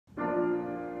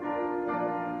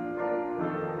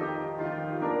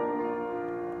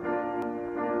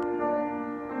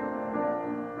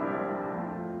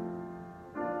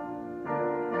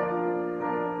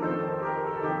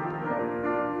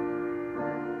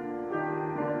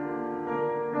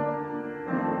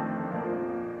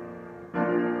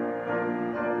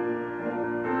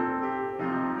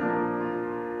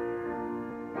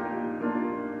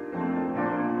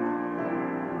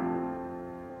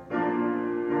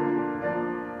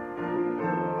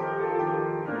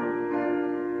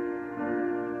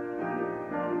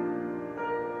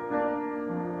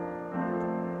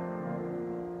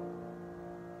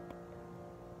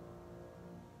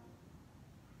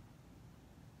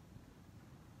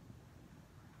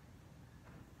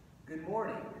Good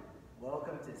morning.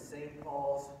 Welcome to St.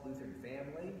 Paul's Lutheran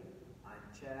Family. I'm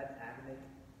Chad Agnick,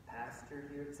 pastor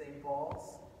here at St.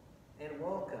 Paul's, and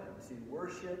welcome to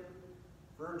worship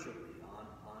virtually on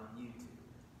YouTube.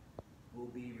 We'll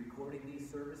be recording these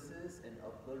services and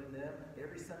uploading them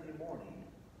every Sunday morning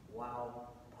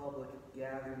while public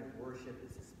gathering and worship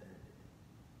is suspended.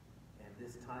 And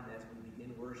this time, as we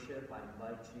begin worship, I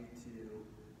invite you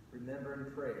to remember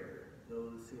in prayer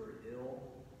those who are ill,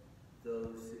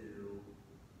 those who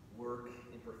work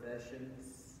in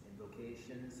professions, in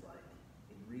vocations like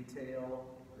in retail,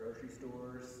 in grocery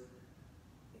stores,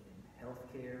 in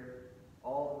healthcare,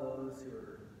 all those who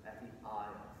are at the eye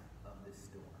of this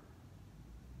storm.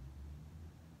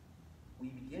 We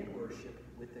begin worship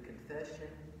with the confession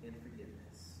and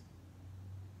forgiveness.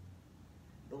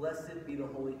 Blessed be the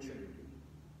Holy Trinity,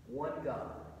 one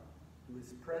God, who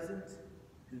is present,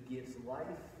 who gives life,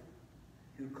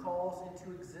 who calls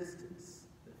into existence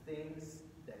the things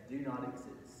that do not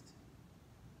exist.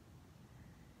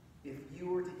 If you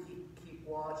were to keep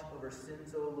watch over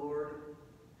sins, O Lord,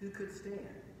 who could stand?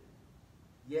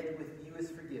 Yet with you is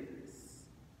forgiveness,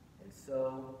 and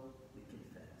so we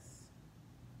confess.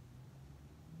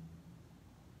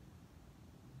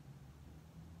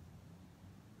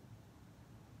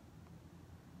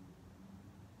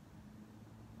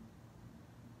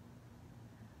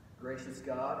 Gracious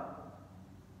God,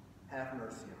 have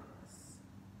mercy on us.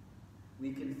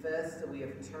 We confess that we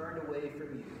have turned away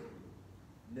from you,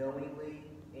 knowingly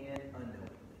and unknowingly.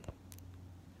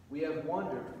 We have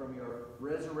wandered from your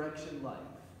resurrection life.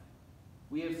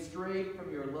 We have strayed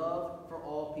from your love for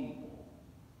all people.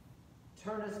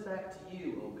 Turn us back to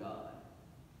you, O God.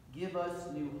 Give us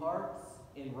new hearts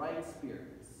and right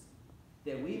spirits,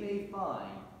 that we may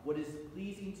find what is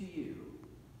pleasing to you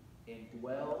and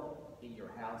dwell in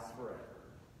your house forever.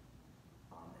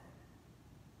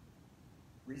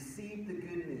 Receive the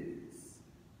good news.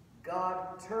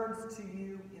 God turns to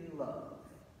you in love.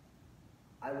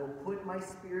 I will put my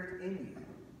spirit in you,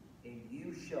 and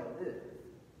you shall live,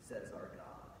 says our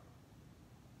God.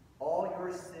 All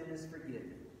your sin is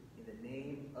forgiven in the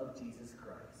name of Jesus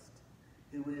Christ,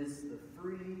 who is the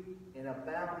free and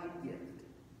abounding gift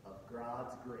of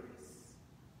God's grace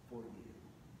for you.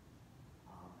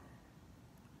 Amen.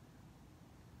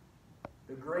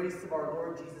 The grace of our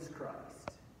Lord Jesus Christ,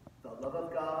 the love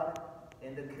of God,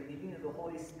 and the communion of the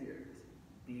Holy Spirit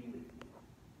be with you.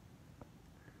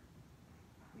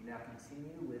 We now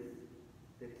continue with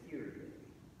the Kyrie.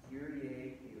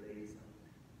 Kyrie eleison.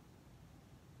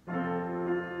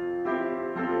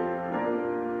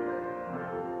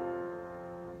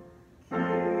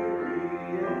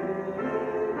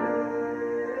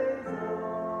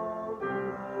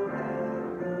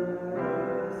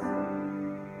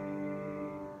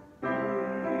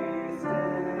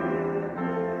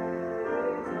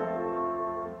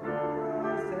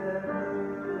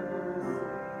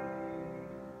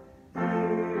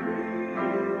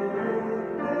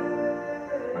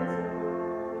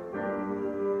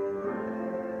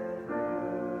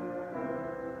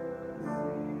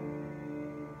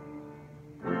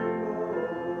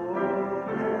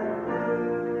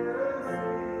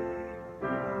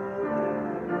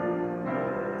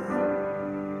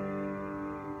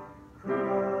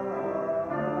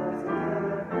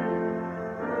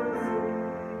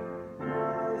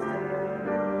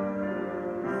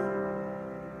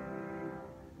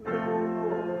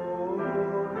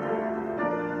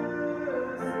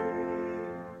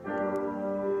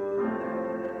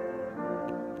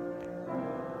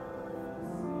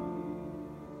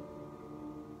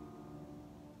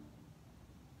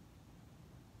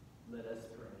 Let us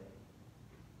pray.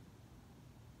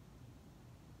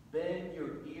 Bend your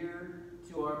ear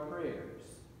to our prayers,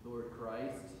 Lord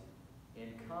Christ,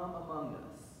 and come among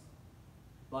us.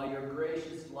 By your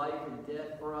gracious life and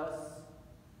death for us,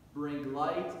 bring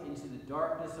light into the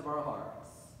darkness of our hearts,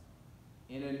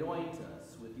 and anoint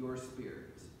us with your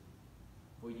Spirit.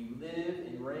 For you live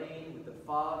and reign with the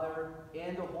Father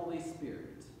and the Holy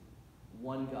Spirit,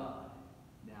 one God,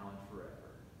 now and forever.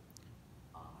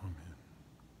 Amen.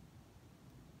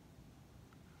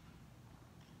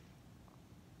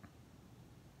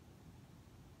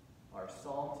 Our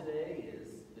psalm today is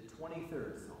the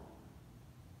 23rd Psalm.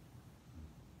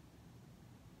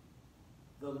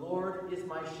 The Lord is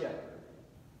my shepherd,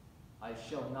 I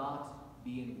shall not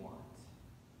be in want.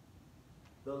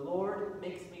 The Lord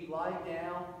makes me lie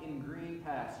down in green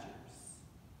pastures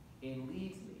and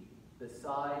leads me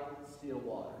beside still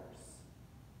waters.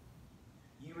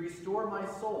 You restore my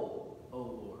soul, O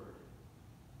Lord,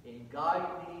 and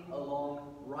guide me along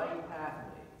right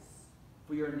pathways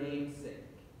for your name's sake.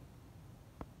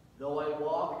 Though I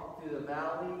walk through the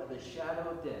valley of the shadow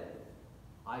of death,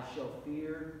 I shall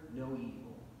fear no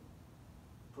evil.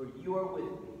 For you are with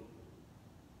me.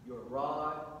 Your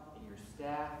rod and your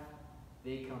staff,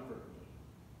 they comfort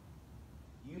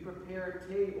me. You prepare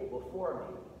a table before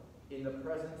me in the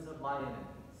presence of my enemies.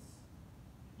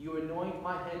 You anoint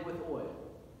my head with oil,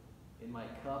 and my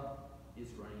cup is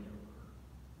running over.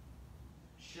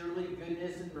 Surely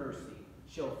goodness and mercy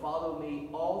shall follow me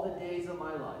all the days of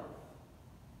my life,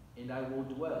 and I will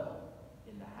dwell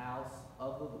in the house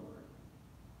of the Lord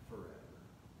forever.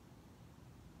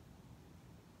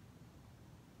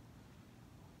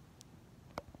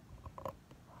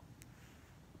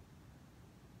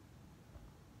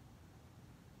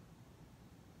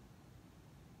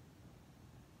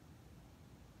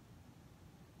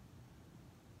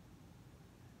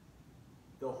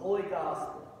 The Holy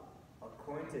Gospel,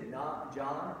 according to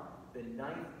John, the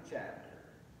 9th chapter.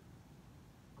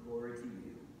 Glory to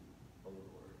you, O Lord.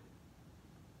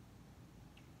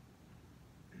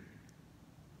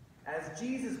 As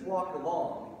Jesus walked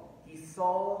along, he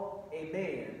saw a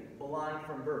man blind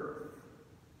from birth.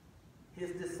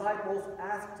 His disciples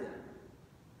asked him,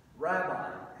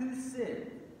 Rabbi, who sinned,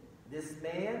 this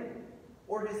man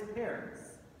or his parents,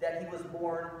 that he was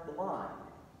born blind?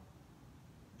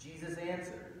 Jesus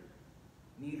answered,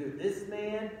 neither this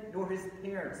man nor his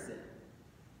parents sinned.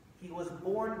 He was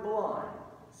born blind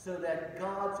so that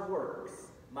God's works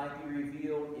might be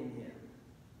revealed in him.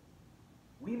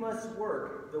 We must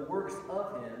work the works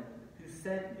of him who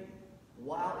sent me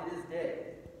while it is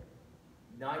day.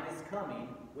 Night is coming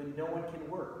when no one can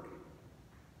work.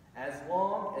 As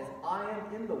long as I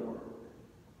am in the world,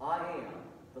 I am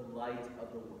the light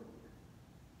of the world.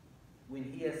 When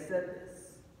he has said this,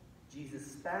 Jesus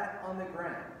spat on the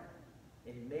ground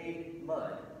and made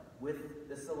mud with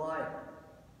the saliva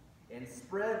and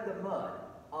spread the mud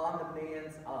on the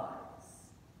man's eyes,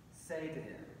 saying to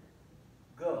him,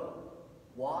 Go,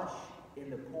 wash in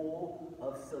the pool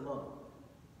of Siloam,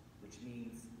 which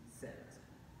means sent.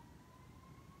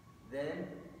 Then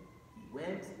he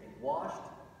went and washed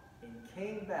and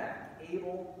came back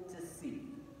able to see.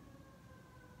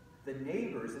 The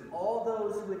neighbors and all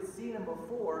those who had seen him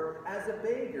before as a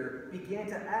beggar began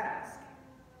to ask,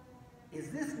 Is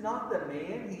this not the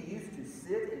man who used to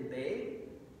sit and beg?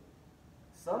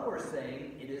 Some were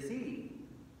saying, It is he.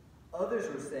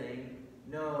 Others were saying,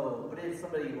 No, but it is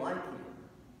somebody like him.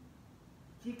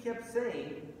 He kept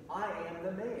saying, I am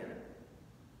the man.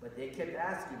 But they kept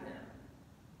asking him,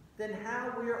 Then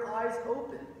how were your eyes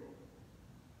opened?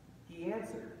 He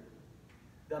answered,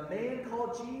 The man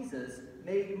called Jesus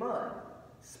made mud,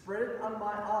 spread it on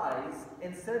my eyes,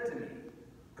 and said to me,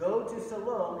 Go to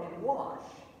Siloam and wash.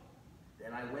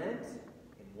 Then I went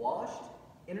and washed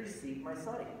and received my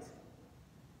sight.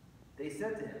 They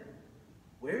said to him,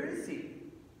 Where is he?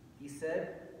 He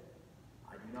said,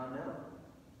 I do not know.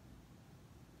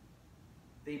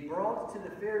 They brought to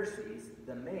the Pharisees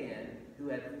the man who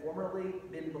had formerly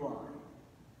been blind.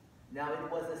 Now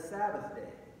it was a Sabbath day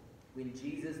when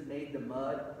Jesus made the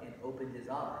mud and opened his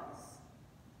eyes.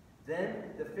 Then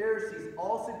the Pharisees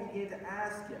also began to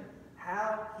ask him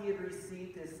how he had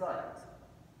received his sight.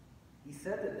 He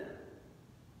said to them,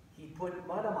 He put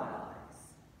mud on my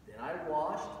eyes. Then I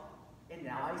washed, and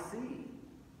now I see.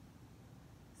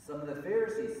 Some of the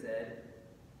Pharisees said,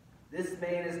 This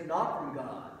man is not from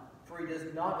God, for he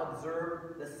does not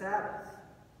observe the Sabbath.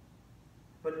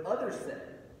 But others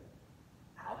said,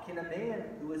 How can a man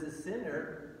who is a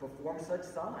sinner perform such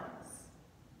signs?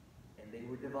 And they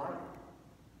were divided.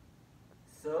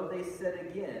 So they said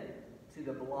again to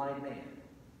the blind man,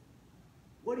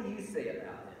 What do you say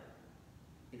about him?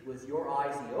 It was your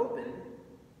eyes he opened.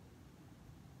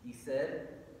 He said,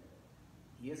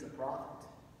 He is a prophet.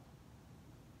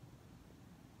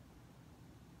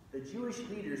 The Jewish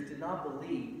leaders did not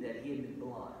believe that he had been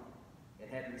blind and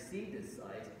had received his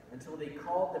sight until they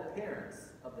called the parents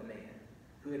of the man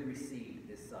who had received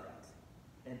his sight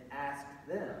and asked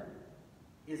them,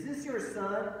 Is this your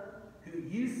son who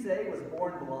you say was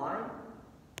born blind?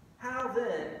 How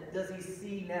then does he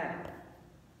see now?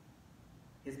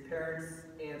 His parents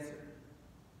answered,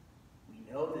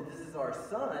 We know that this is our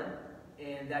son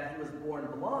and that he was born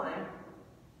blind,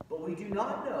 but we do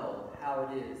not know how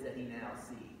it is that he now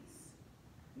sees,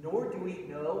 nor do we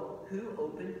know who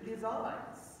opened his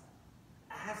eyes.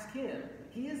 Ask him.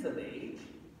 He is of age.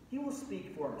 He will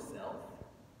speak for himself.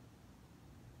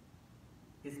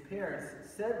 His parents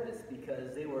said this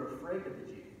because they were afraid of the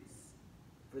Jews,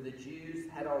 for the Jews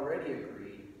had already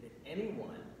agreed that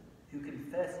anyone who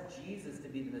confessed Jesus to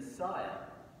be the Messiah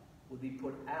would be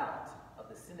put out of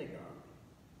the synagogue.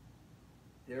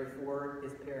 Therefore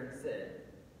his parents said,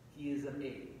 he is of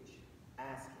age.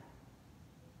 Ask him."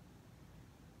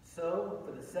 So,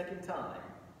 for the second time,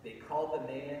 they called the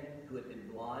man who had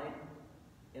been blind,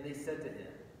 and they said to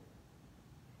him,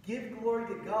 "Give glory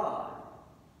to God.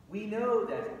 We know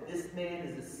that this man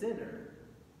is a sinner."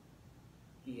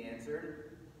 He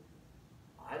answered,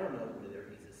 "I don't know whether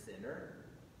he's a sinner.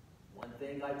 One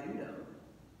thing I do know,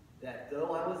 that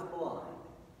though I was blind,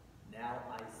 now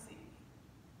I see."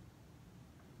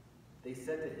 They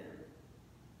said to him,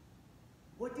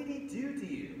 "What did he do to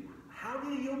you? How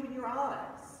did he open your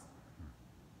eyes?"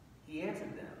 He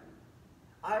answered them,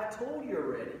 "I have told you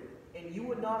already, and you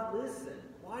would not listen.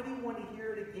 Why do you want to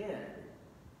hear it again?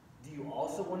 Do you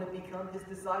also want to become his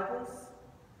disciples?"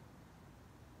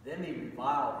 Then they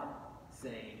reviled him,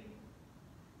 saying,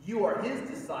 "You are his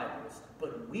disciples,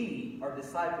 but we are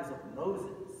disciples of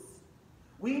Moses.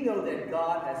 We know that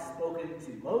God has spoken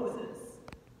to Moses,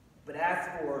 but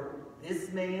as for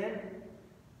this man,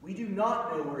 we do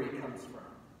not know where he comes from."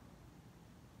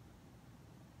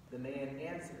 The man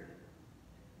answered,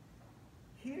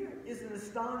 "Here is an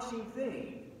astonishing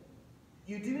thing.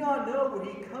 You do not know where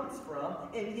he comes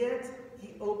from, and yet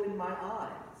he opened my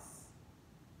eyes.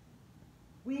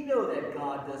 We know that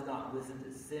God does not listen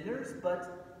to sinners,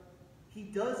 but he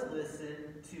does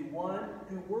listen to one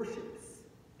who worships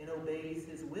and obeys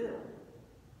his will.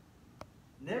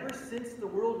 Never since the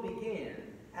world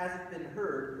began has it been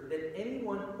heard that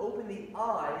anyone opened the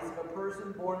eyes of a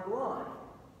person born blind.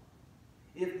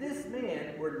 If this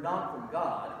man were not from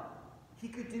God, he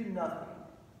could do nothing."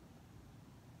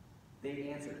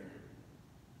 They answered him,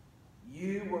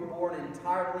 "You were born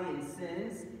entirely in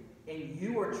sins, and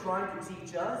you are trying to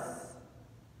teach us?"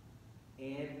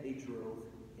 And they drove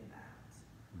him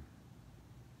out.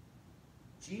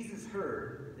 Jesus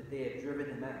heard that they had driven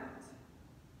him out,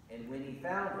 and when he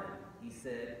found him, he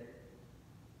said,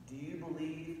 "Do you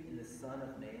believe in the Son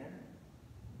of Man?"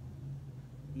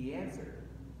 He answered,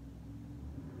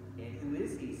 "And who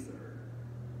is he, sir?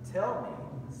 Tell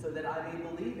me, so that I may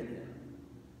believe in him."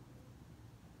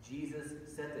 Jesus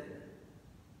said to him,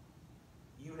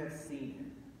 "You have seen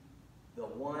him. The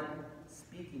one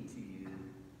speaking to you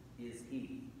is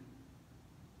he."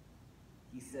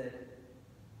 He said,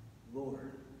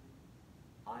 "Lord,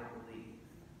 I believe."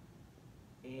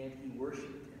 And he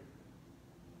worshipped him.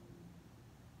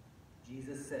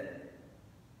 Jesus said,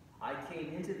 "I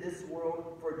came into this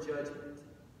world for judgment,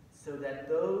 so that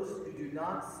those who do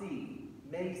not see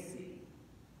may see,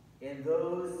 and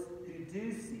those who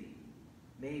do see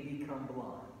may become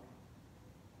blind."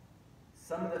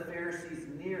 Some of the Pharisees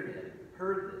near him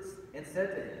heard this and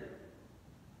said to him,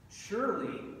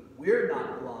 "Surely we're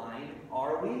not blind,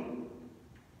 are we?"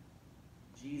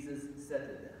 Jesus said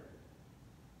to them,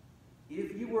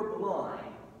 "If you were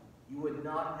blind, you would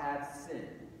not have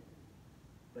sinned.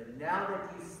 But now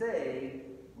that you say,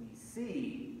 'We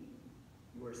see,'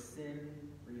 your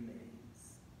sin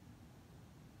remains."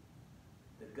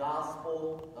 The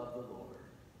Gospel of the Lord.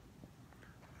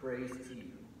 Praise to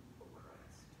you,